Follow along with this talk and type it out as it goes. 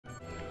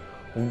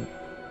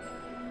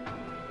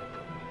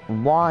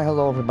Why,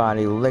 hello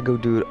everybody, Lego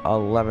Dude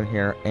 11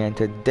 here, and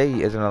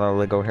today is another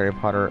Lego Harry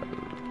Potter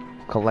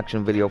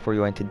collection video for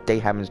you, and today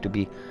happens to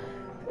be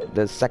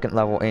the second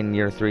level in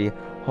Year 3,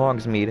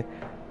 Hogsmeade,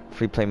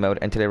 free play mode,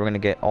 and today we're going to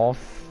get all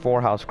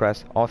 4 house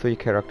crests, all 3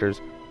 characters,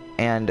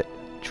 and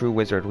True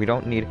Wizard. We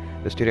don't need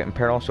the Student in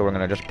Peril, so we're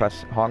going to just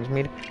press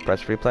Hogsmeade,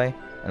 press free play,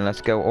 and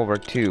let's go over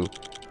to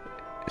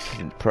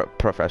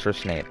Professor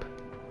Snape.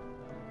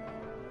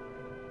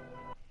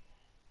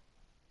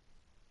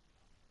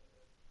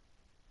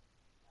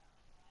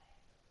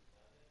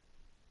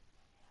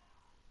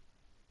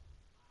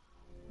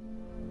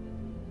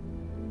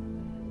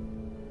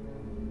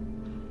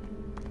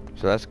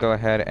 So let's go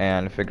ahead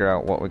and figure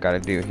out what we gotta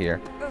do here.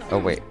 Oh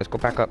wait, let's go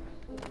back up.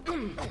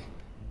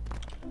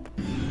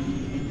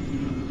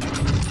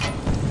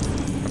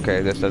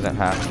 Okay, this doesn't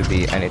have to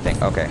be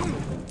anything. Okay,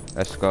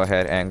 let's go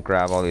ahead and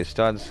grab all these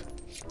studs.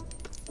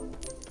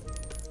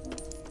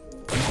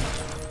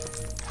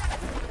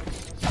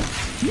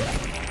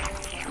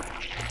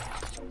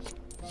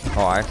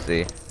 Oh, I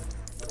see.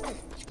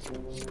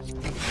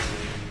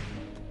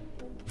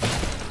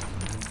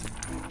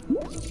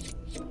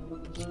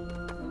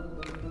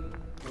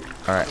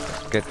 Alright,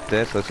 let's get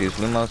this. Let's use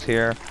Lumos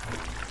here.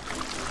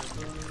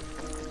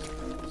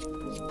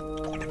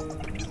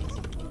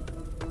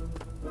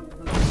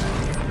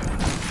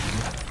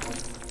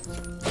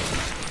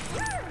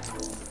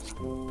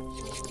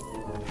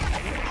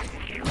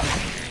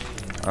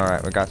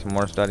 Alright, we got some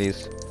more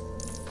studies.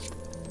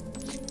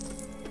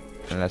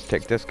 And let's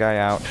take this guy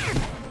out.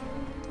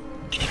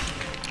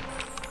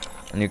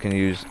 And you can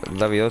use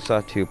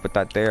Leviosa to put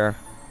that there.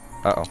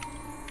 Uh-oh.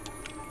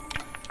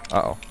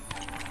 Uh-oh.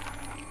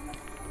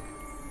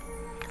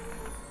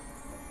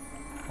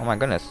 Oh my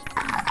goodness.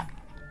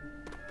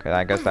 Okay,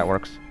 I guess that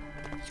works.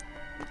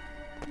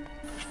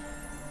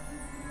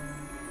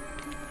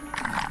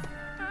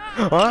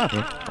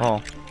 Ah!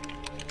 Oh.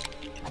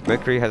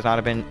 Victory has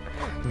not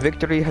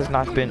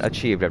been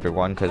achieved,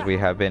 everyone, because we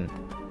have been...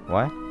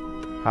 What?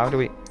 How do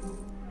we...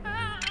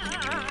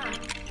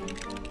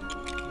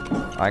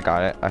 I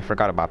got it. I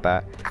forgot about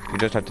that. You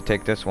just have to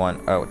take this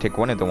one. Oh, take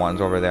one of the ones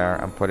over there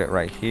and put it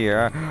right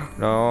here.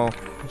 No.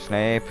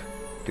 Snape.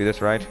 Do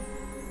this right.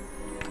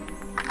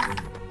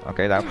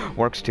 Okay, that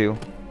works too.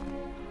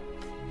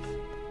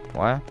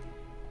 What?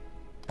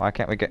 Why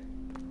can't we get...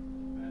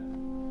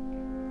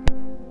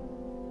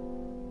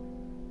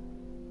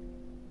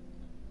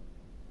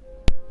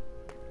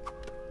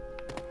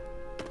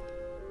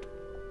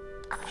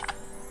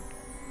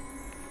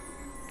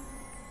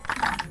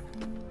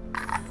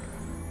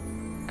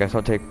 Guess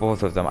I'll take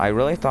both of them. I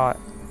really thought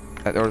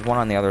that there was one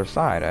on the other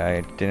side.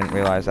 I didn't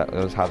realize that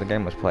was how the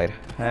game was played.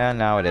 And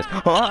now it is.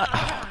 Oh,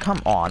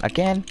 come on,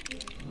 again?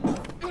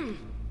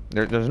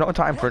 There's no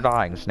time for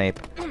dying, Snape.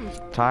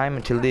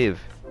 Time to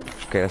live.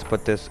 Okay, let's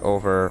put this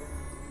over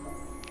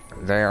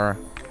there.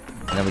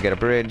 And then we get a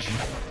bridge.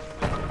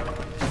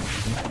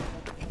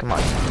 Come on.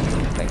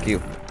 Thank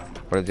you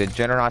for the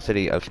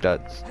generosity of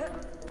studs.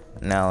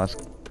 Now let's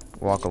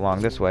walk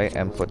along this way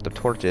and put the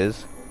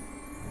torches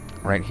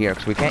right here,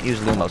 because we can't use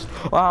Lumos.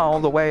 All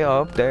the way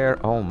up there.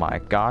 Oh my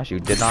gosh, you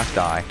did not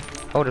die.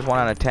 Oh, there's 1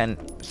 out of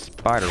 10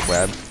 spider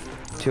webs.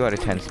 2 out of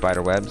 10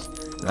 spider webs.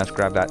 And let's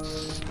grab that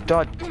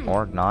stud,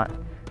 or not.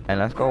 And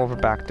let's go over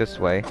back this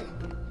way,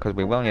 because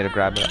we will need to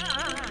grab it.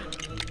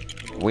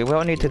 We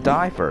will need to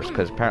die first,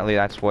 because apparently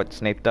that's what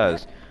Snape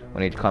does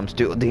when he comes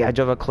to the edge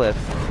of a cliff.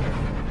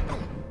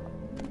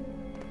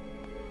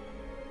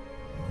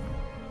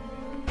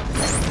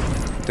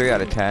 Three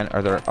out of 10.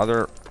 Are there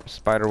other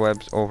spider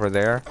webs over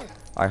there?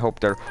 I hope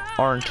there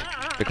aren't,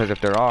 because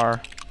if there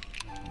are,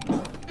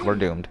 we're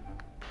doomed.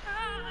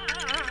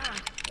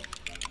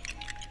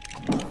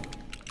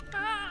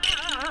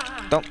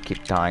 Don't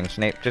keep dying,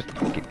 Snape. Just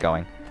keep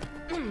going.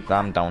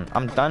 I'm done.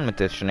 I'm done with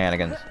this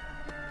shenanigans.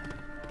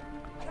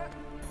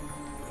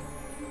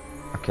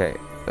 Okay,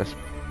 let's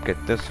get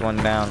this one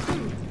down,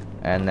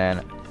 and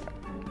then...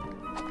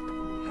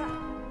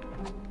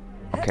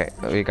 Okay,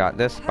 we got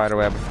this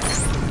spiderweb.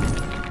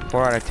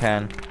 4 out of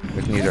 10.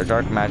 We can use our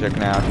dark magic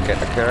now to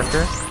get a character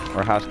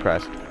or house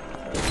crest.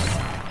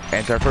 And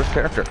it's our first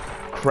character,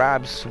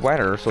 Crab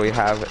Sweater. So we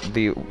have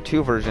the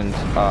 2 versions.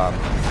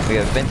 We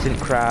have Vincent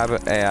Crab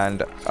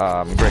and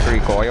Gregory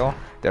Goyle.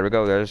 There we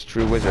go. There's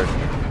True Wizard.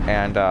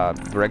 And the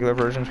regular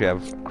versions, we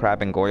have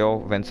Crab and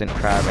Goyle, Vincent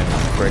Crab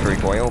and Gregory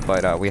Goyle.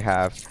 But we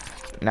have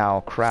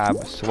now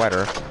Crab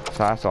Sweater. So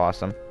that's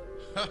awesome.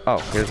 Oh,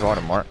 here's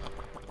Voldemort.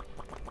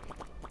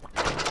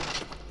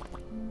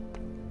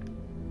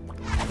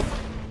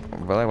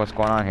 Really? What's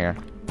going on here?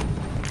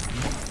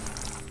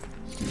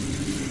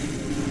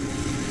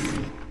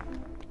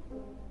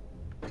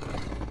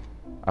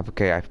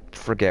 Okay, I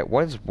forget.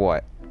 What is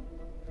what?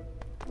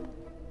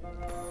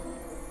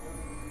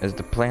 Is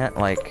the plant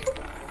like...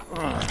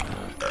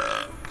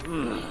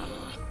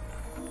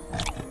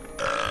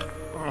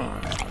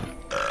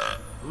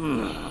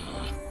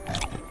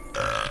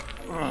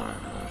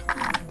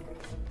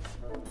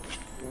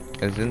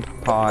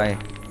 Isn't pie...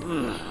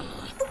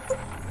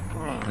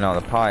 No,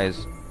 the pie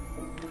is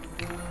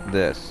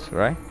this,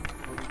 right?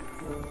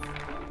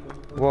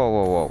 Whoa,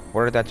 whoa, whoa.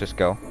 Where did that just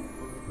go?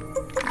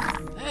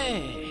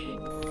 Hey.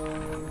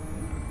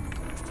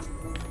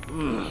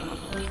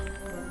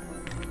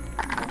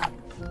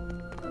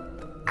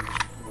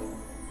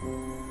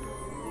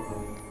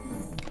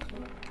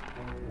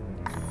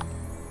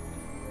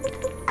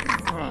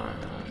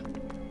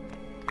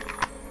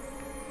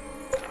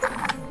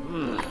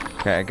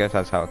 Okay, I guess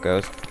that's how it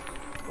goes.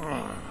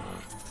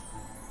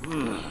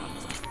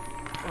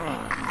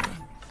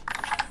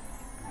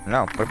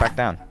 No, put it back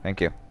down.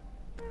 Thank you.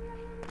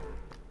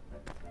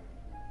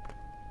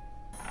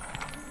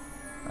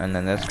 And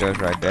then this goes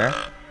right there.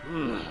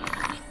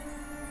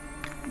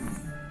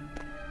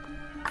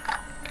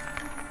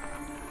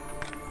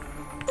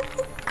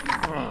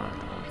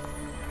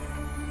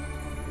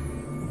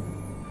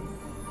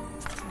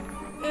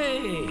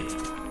 Hey.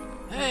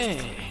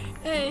 Hey.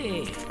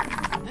 Hey.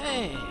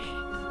 Hey.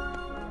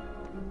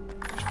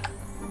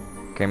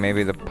 Okay,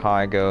 maybe the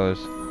pie goes...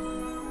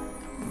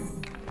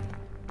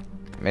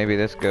 Maybe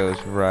this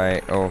goes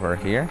right over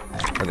here.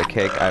 Or the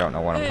cake, I don't know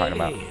what I'm talking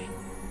about.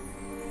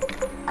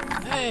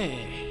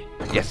 Hey.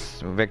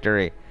 Yes,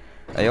 victory.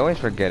 I always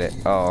forget it.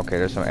 Oh, okay,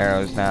 there's some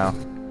arrows now.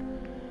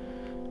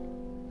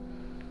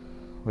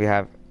 We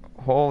have...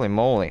 Holy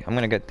moly, I'm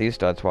gonna get these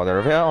studs while they're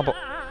available.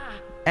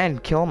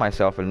 And kill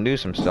myself and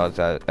lose some studs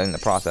in the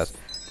process.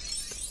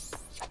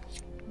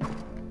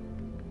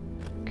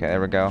 Okay,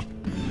 there we go.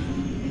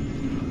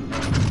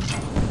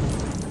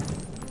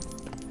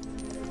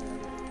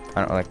 I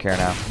don't really care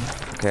now.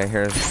 Okay,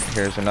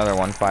 here's another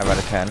one, 5 out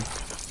of 10.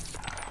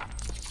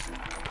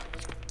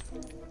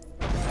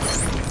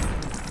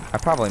 I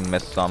probably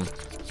missed some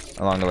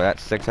along the way.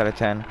 That's 6 out of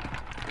 10.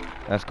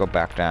 Let's go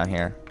back down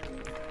here.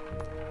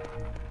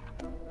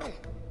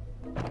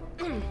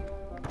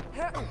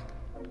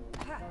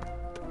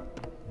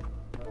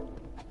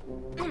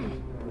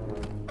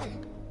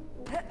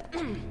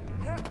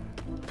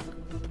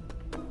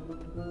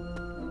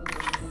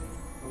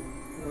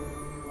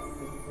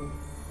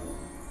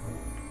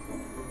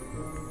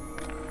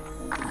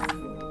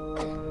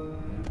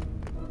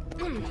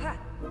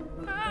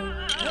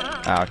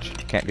 Ouch.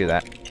 Can't do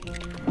that.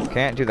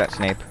 Can't do that,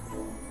 Snape.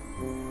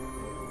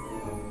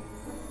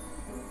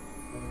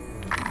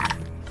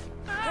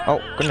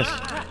 Oh, goodness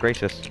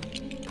gracious.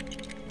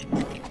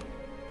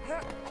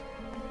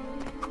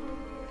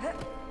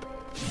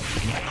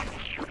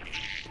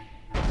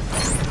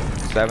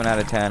 Seven out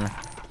of 10.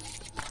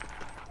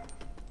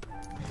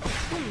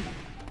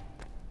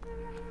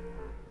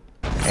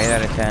 8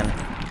 out of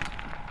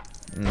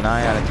 10. 9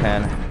 out of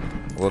 10.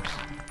 Whoops.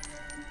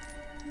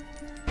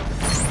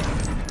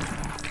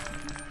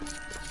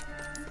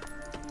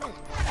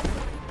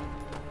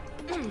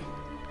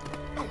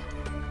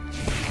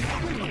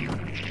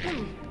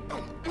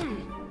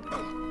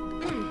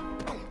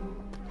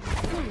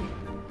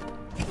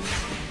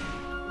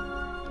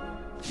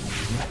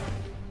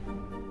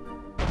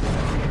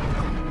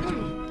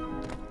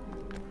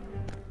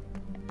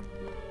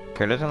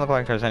 Okay, it doesn't look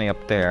like there's any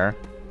up there.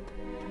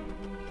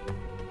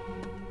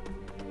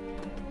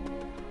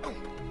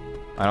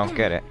 I don't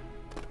get it.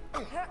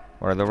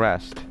 Where are the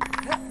rest?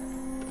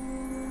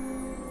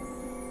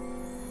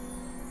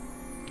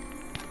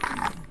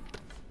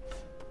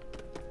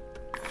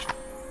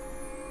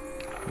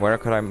 Where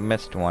could I have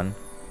missed one?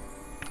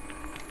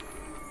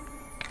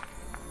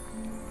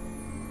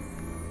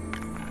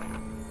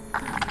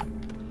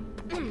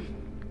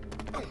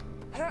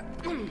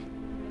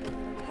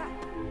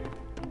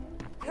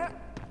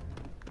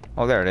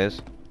 Oh, there it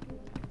is.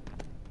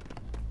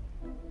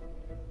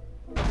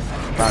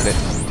 Found it.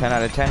 10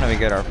 out of 10, and we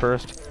get our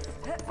first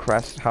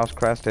crest, house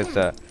crest. It's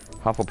a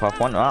Hufflepuff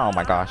one. Oh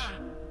my gosh.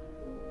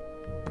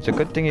 It's a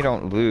good thing you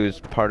don't lose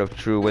part of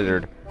True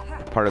Wizard,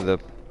 part of the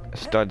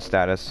stud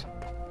status,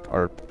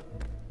 or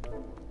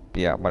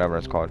yeah, whatever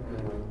it's called.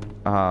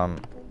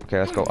 Okay,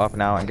 let's go up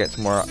now and get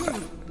some more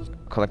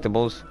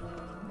collectibles.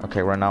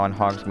 Okay, we're now in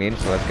Hogsmeade,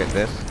 so let's get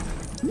this.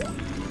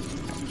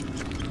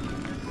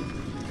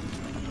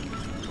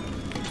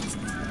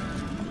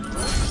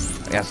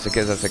 Yes, it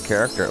gives us a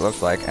character, it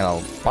looks like, and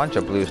a bunch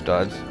of blue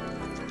studs.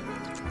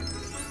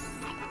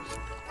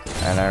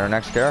 And our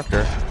next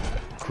character,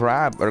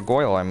 Crab, or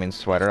Goyle, I mean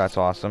sweater, that's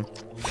awesome.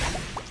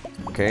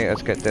 Okay,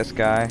 let's get this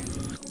guy.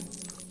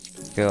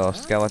 Get a little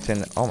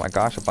skeleton. Oh my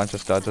gosh, a bunch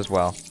of studs as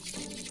well.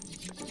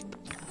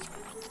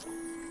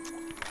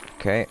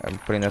 Okay, I'm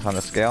putting this on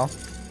the scale.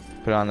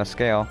 Put it on the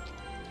scale.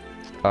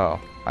 Oh,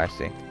 I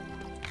see.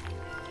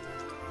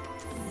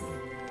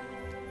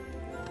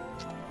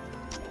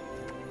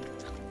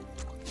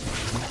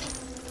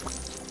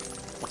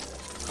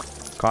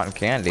 Cotton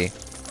candy.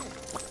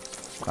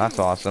 That's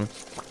awesome.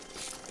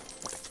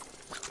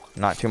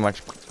 Not too many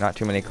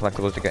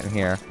collectibles to get in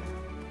here.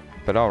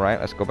 But alright,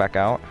 let's go back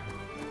out.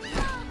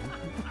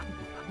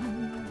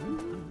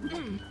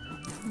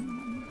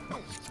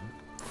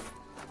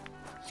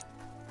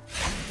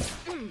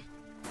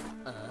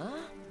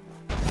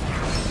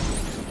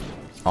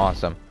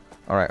 Awesome.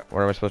 Alright,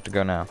 where are we supposed to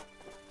go now?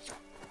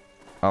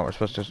 Oh, we're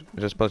just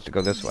supposed to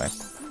go this way.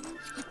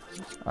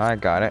 I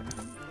got it.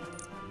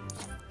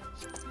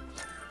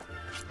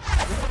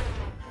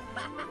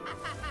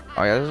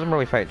 Oh yeah, this is where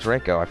we fight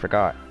Draco. I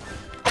forgot.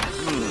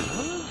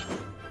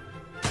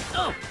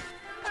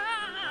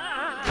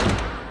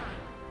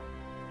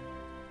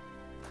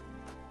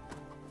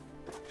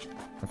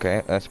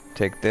 Okay, let's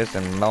take this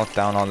and melt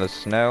down all the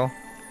snow.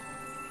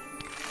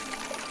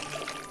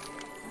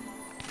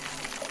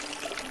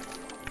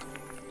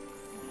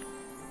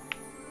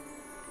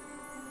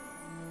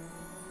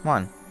 Come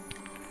on.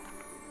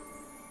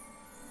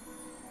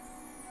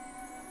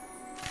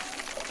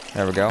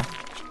 There we go.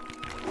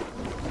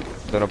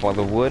 Build up all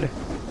the wood.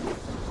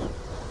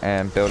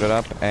 And build it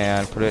up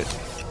and put it...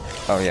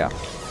 Oh yeah.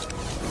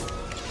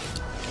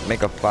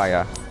 Make a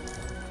fire.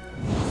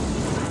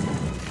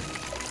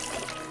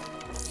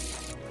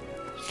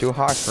 It's too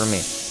hot for me.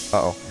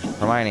 Uh-oh.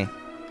 Hermione.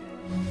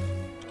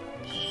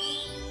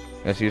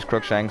 Let's use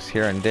Crookshanks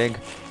here and dig.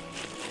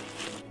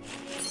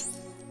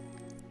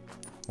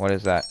 What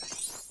is that?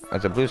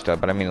 It's a blue stuff,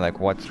 but I mean,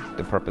 like, what's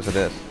the purpose of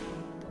this?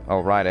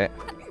 Oh, ride it.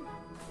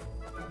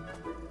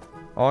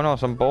 Oh no,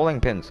 some bowling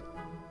pins.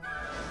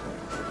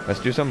 Let's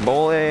do some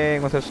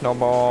bowling with a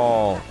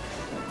snowball.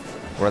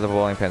 Where are the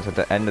bowling pins? At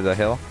the end of the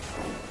hill.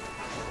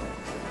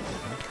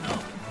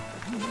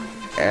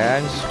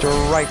 And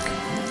strike.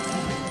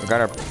 We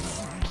got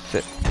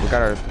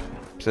our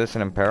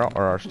citizen in peril,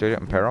 or our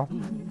student in peril.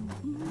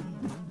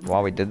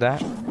 While we did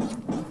that.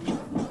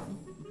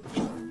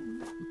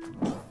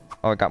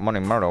 Oh, we got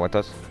Money Myrtle with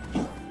us.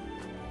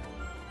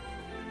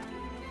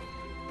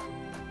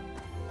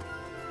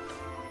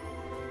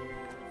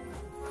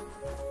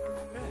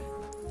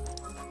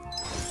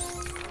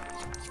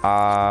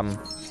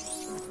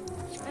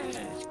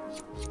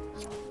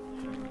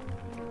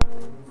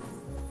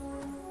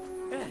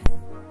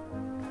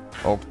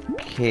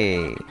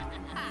 Okay.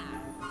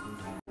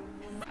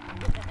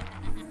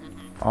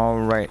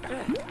 Alright.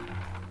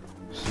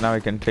 So now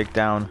we can take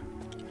down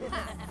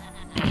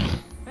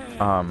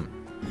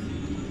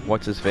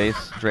what's his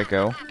face?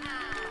 Draco.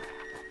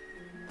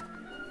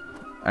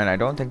 And I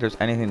don't think there's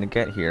anything to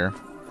get here.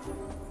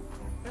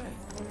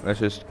 Let's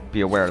just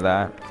be aware of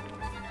that.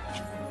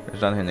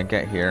 There's nothing to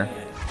get here.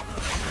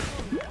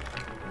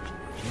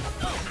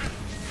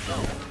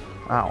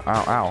 Ow,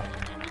 ow, ow.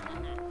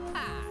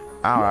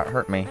 Ow, that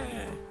hurt me.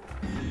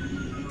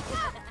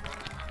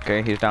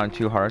 Okay, he's down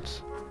 2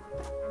 hearts.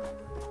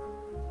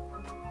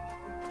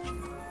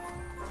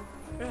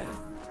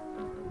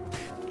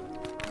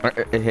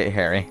 It hit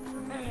Harry.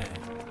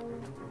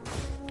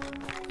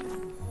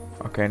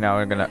 Okay, now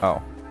we're gonna...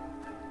 Oh.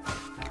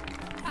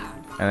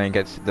 And then he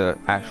gets the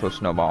actual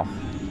snowball.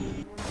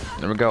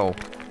 There we go.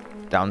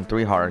 Down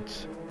 3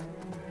 hearts.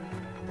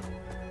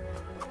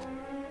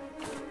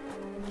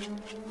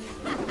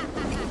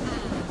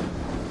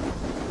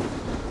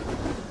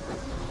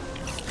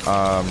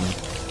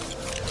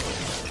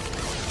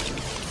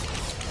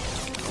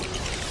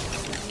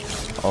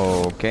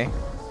 Okay.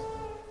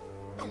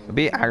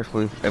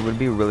 It would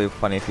be really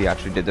funny if he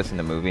actually did this in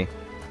the movie,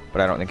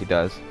 but I don't think he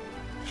does.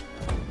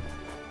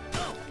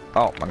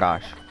 Oh my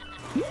gosh.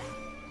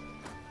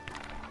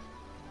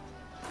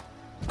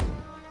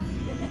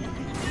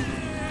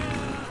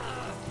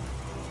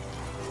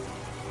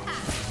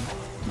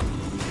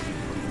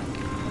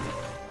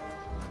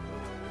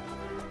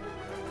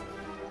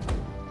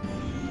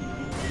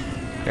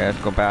 Okay,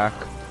 let's go back.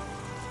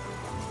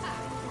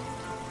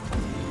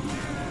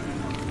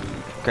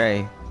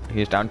 Okay,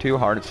 he's down 2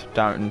 hearts,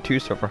 down 2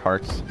 silver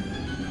hearts.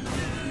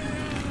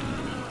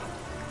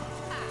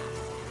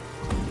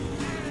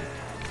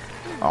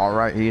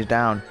 Alright, he's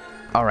down.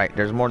 Alright,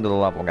 there's more to the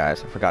level,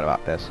 guys. I forgot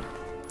about this.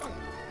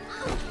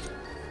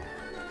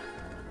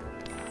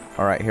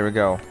 Alright, here we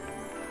go.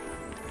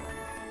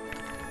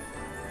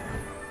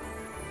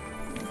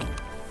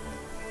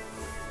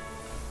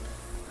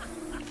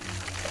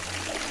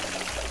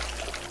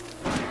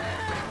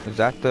 Is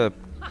that the...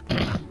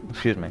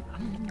 Excuse me.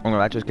 Oh no,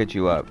 that just gets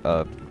you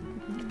a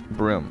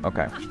broom.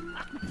 Okay.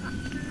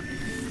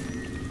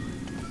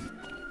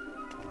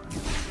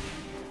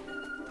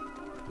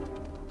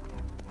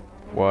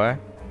 What?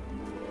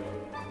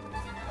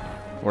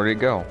 Where did he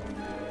go?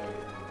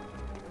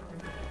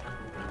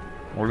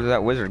 Where did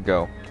that wizard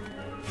go?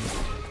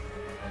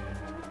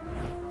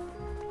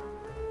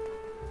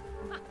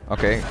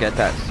 Okay, get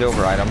that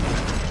silver item.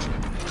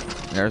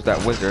 There's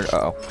that wizard.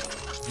 Uh-oh.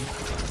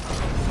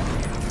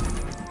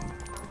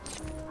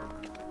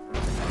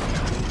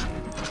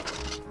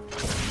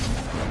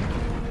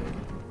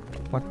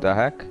 What the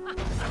heck?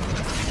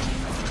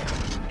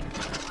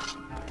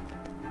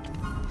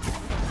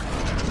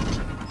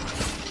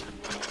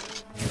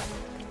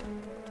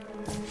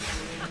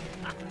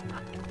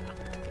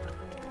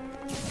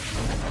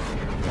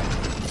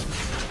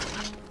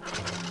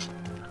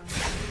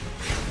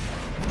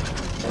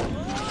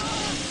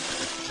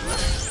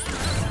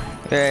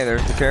 Okay,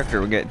 there's the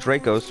character. We get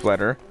Draco's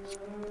sweater.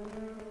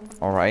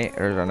 Alright,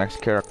 there's our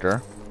next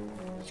character.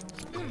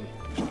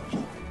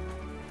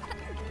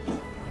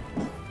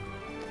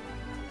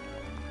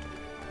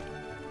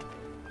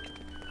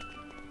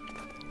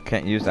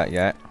 Can't use that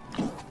yet.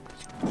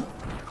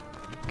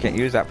 Can't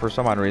use that for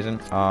some odd reason.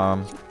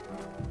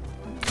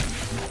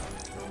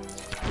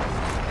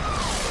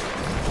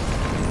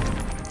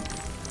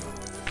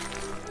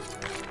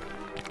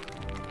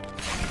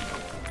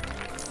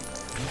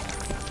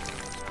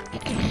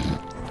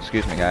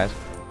 Excuse me, guys.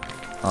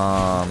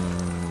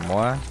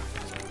 What?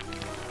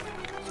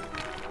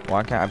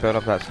 Why can't I build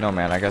up that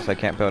snowman? I guess I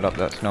can't build up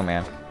that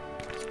snowman.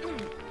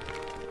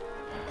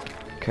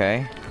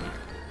 Okay.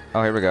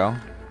 Oh, here we go.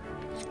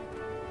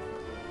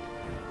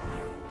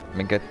 Let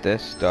me get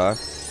this stuff.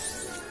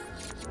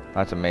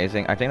 That's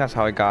amazing. I think that's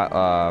how I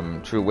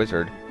got, True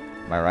Wizard.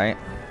 Am I right?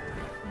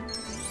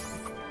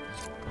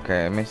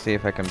 Okay, let me see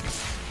if I can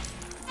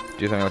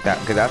do something with that.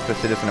 Because that's the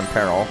Citizen in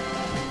Peril.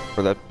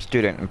 Or the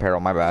Student in Peril,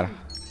 my bad.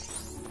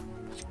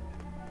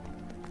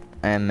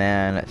 And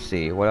then, let's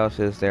see. What else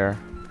is there?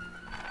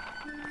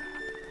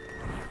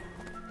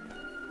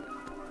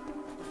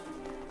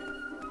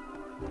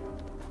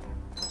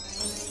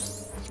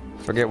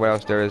 Forget what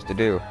else there is to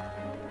do.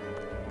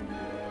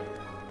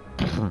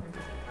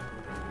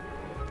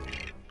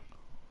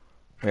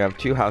 We have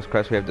 2 house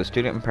quests. We have the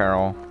Student in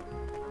Peril.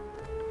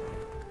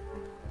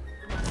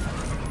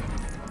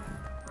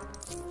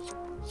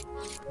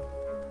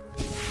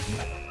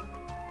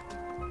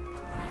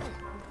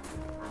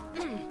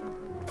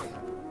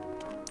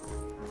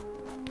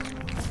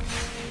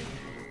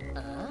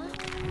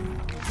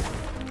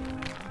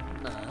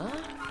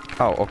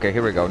 Oh, okay,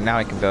 here we go. Now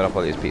I can build up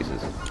all these pieces.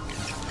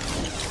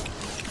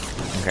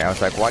 Okay, I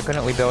was like, why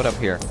couldn't we build up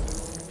here?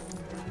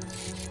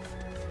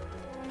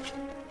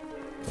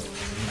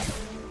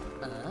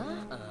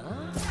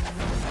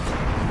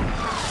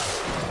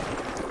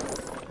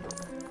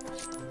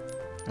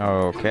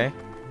 Okay.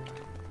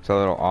 It's a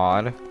little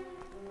odd.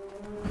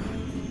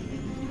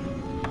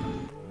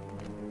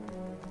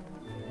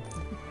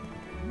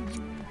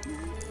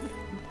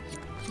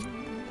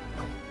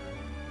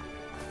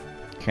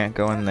 Can't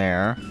go in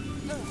there.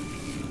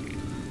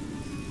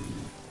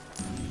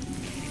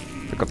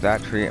 Pick up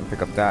that tree and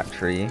pick up that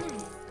tree.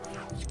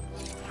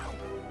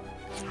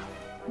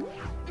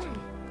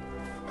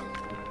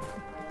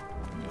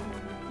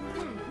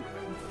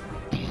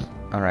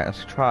 Alright,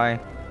 let's try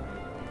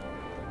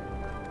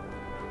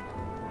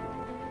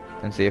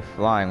and see if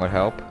flying would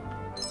help.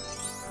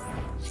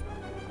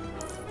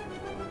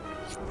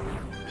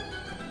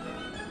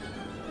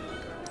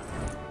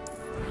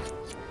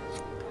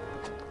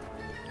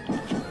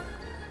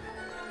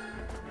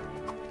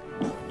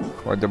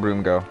 Where'd the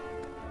broom go?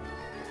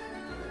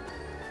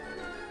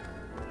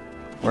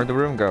 Where'd the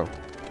broom go?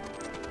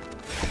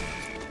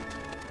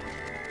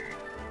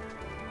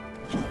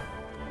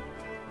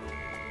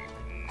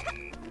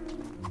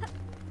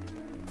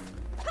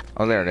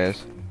 Oh, there it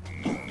is.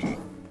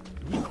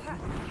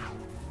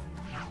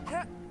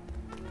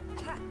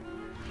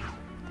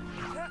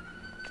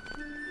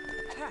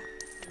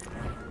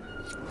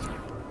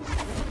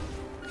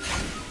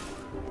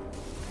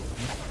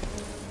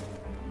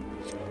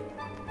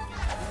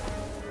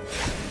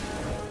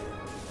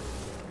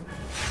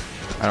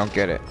 I don't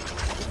get it.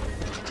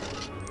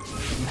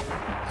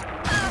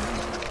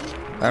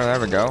 Oh, there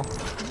we go.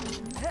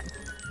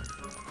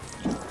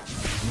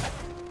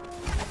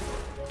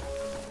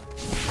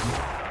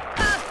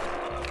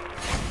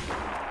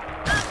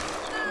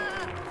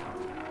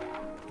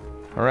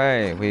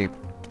 Hooray, we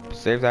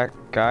saved that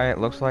guy, it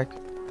looks like.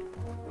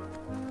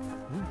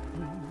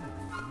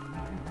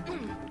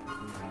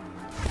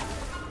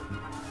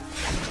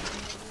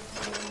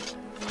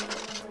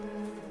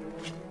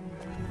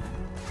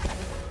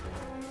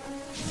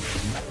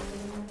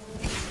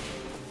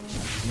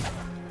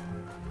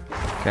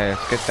 Okay,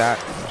 let's get that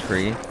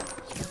tree.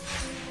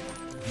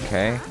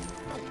 Okay.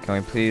 Can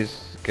we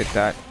please get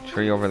that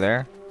tree over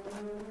there?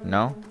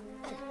 No?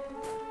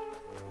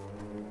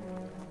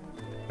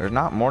 There's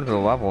not more to the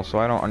level, so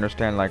I don't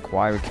understand like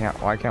why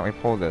can't we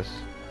pull this?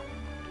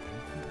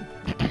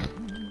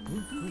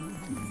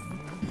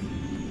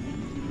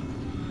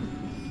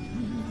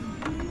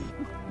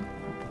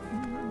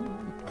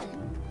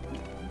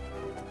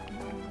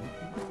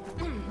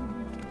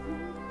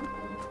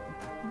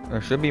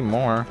 There should be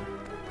more.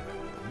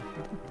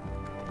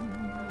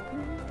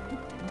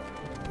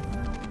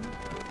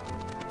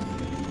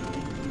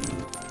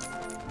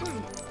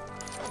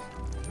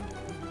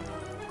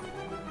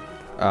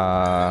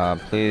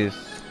 Please,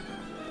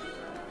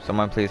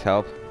 someone please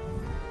help.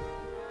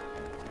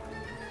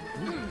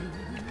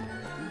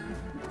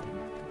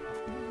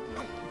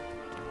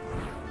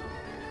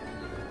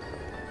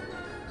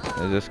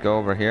 Does this go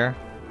over here?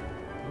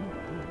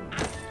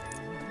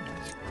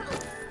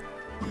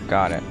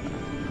 Got it.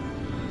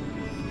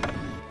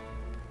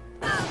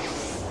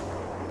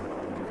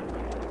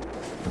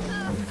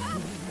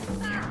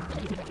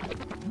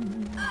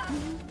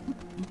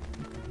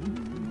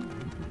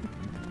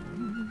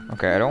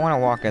 Okay, I don't want to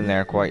walk in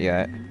there quite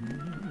yet.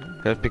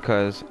 Just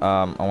because,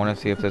 I want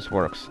to see if this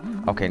works.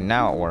 Okay,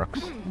 now it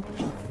works.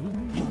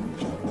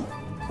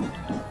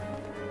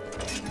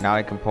 Now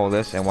I can pull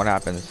this, and what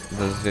happens?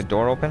 Does the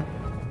door open?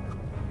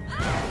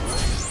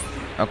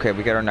 Okay,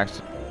 we get our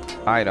next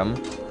item,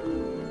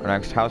 our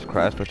next house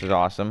crest, which is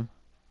awesome,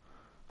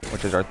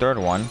 which is our third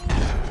one,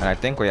 and I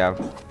think we have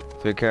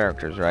 3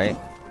 characters, right?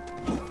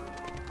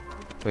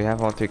 Do we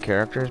have all 3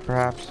 characters,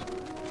 perhaps?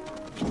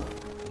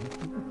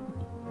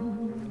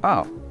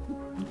 Oh.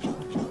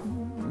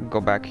 Go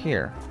back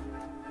here.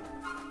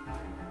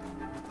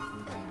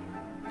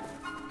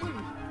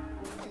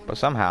 But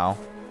somehow,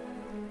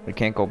 we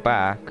can't go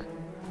back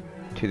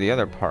to the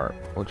other part,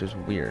 which is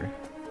weird.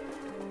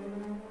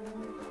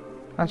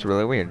 That's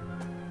really weird.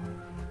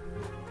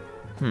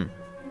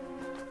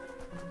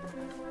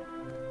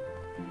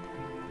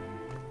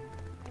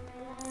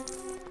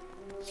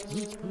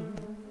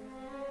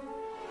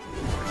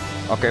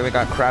 Okay, we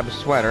got Crab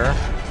Sweater.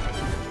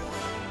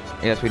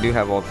 Yes, we do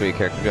have all 3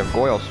 characters. We have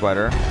Goyle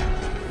Sweater.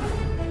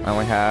 And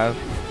we have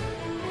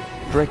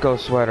Draco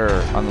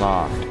Sweater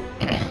unlocked.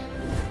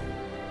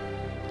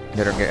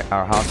 Did get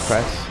our house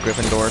crest,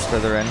 Gryffindor,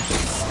 Slytherin,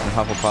 and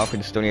Hufflepuff.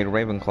 We still need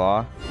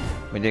Ravenclaw.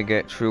 We did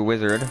get True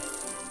Wizard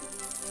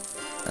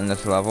in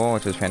this level,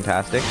 which is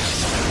fantastic.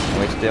 And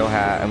we still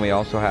have, and we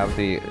also have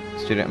the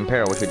Student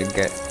Imperial, which we did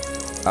get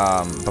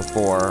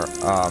before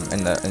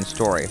in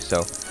story.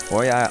 So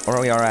we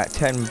are at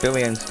 10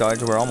 billion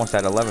studs. We're almost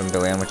at 11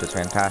 billion, which is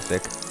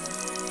fantastic.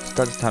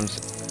 Studs times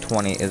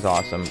 20 is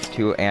awesome.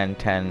 2 and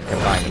 10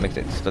 combined makes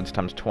it studs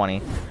times 20,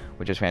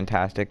 which is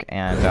fantastic.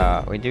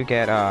 And we do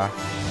get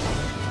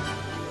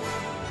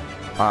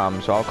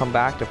so I'll come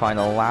back to find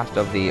the last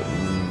of the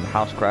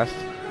house crest,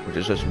 which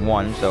is just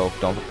 1. So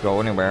don't go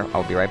anywhere.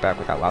 I'll be right back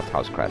with that last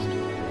house crest.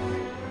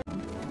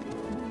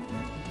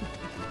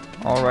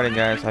 Alrighty,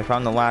 guys, I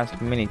found the last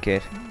mini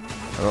kit,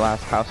 or the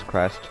last house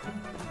crest.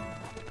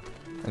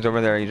 It's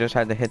over there. You just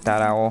had to hit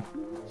that owl.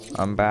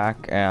 I'm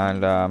back,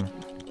 and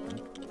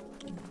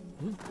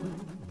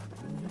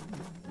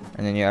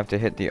then you have to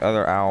hit the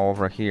other owl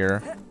over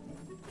here.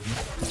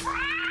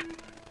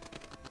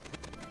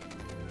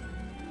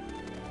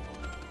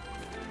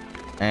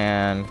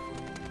 And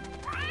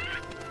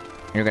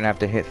you're gonna have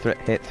to hit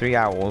 3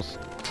 owls.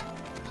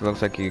 So it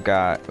looks like we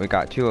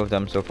got 2 of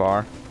them so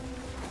far.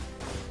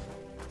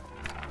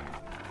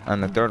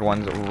 And the third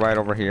one's right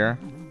over here.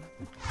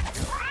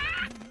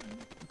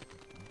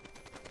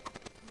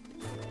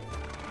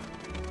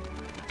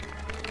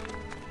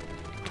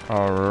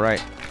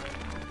 Alright.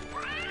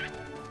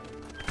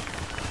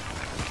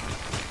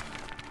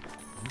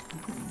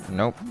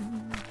 Nope.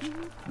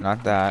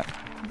 Not that.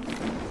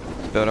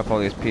 Let's build up all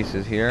these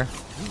pieces here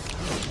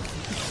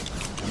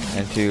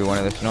into one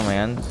of the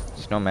snowmen.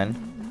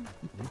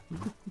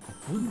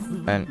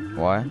 And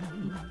what?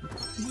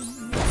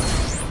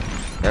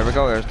 There we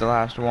go, there's the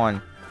last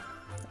one.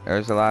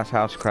 There's the last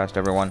house crest,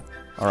 everyone.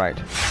 Alright.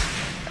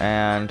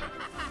 And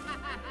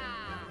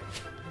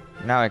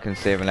now I can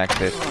save and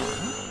exit.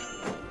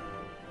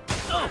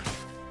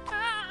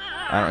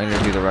 I don't need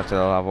to do the rest of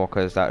the level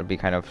because that would be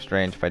kind of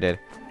strange if I did.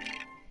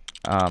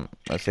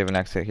 Let's save and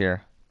exit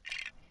here.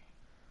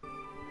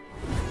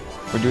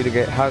 We do to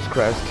get house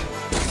crest,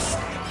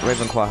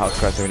 Ravenclaw house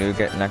crest, and we do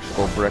get an extra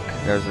gold brick.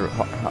 There's the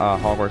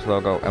Hogwarts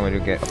logo, and we do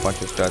get a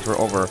bunch of studs. We're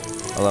over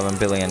 11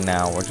 billion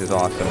now, which is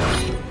awesome.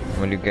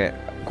 And we do get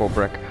gold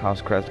brick,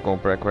 house crest,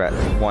 gold brick. We're at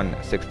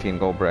 116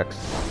 gold bricks.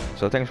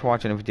 So thanks for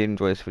watching. If you did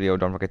enjoy this video,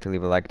 don't forget to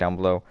leave a like down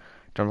below.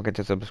 Don't forget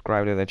to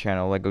subscribe to the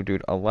channel, Lego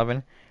Dude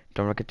 11.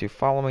 Don't forget to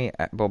follow me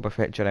at Boba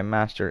Fett Jedi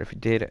Master if you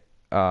did, if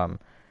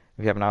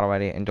you haven't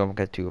already, and don't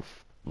forget to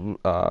be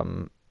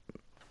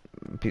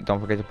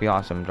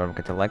awesome. Don't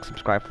forget to like,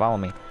 subscribe, follow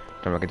me.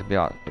 Don't forget to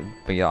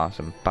be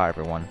awesome. Bye,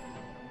 everyone.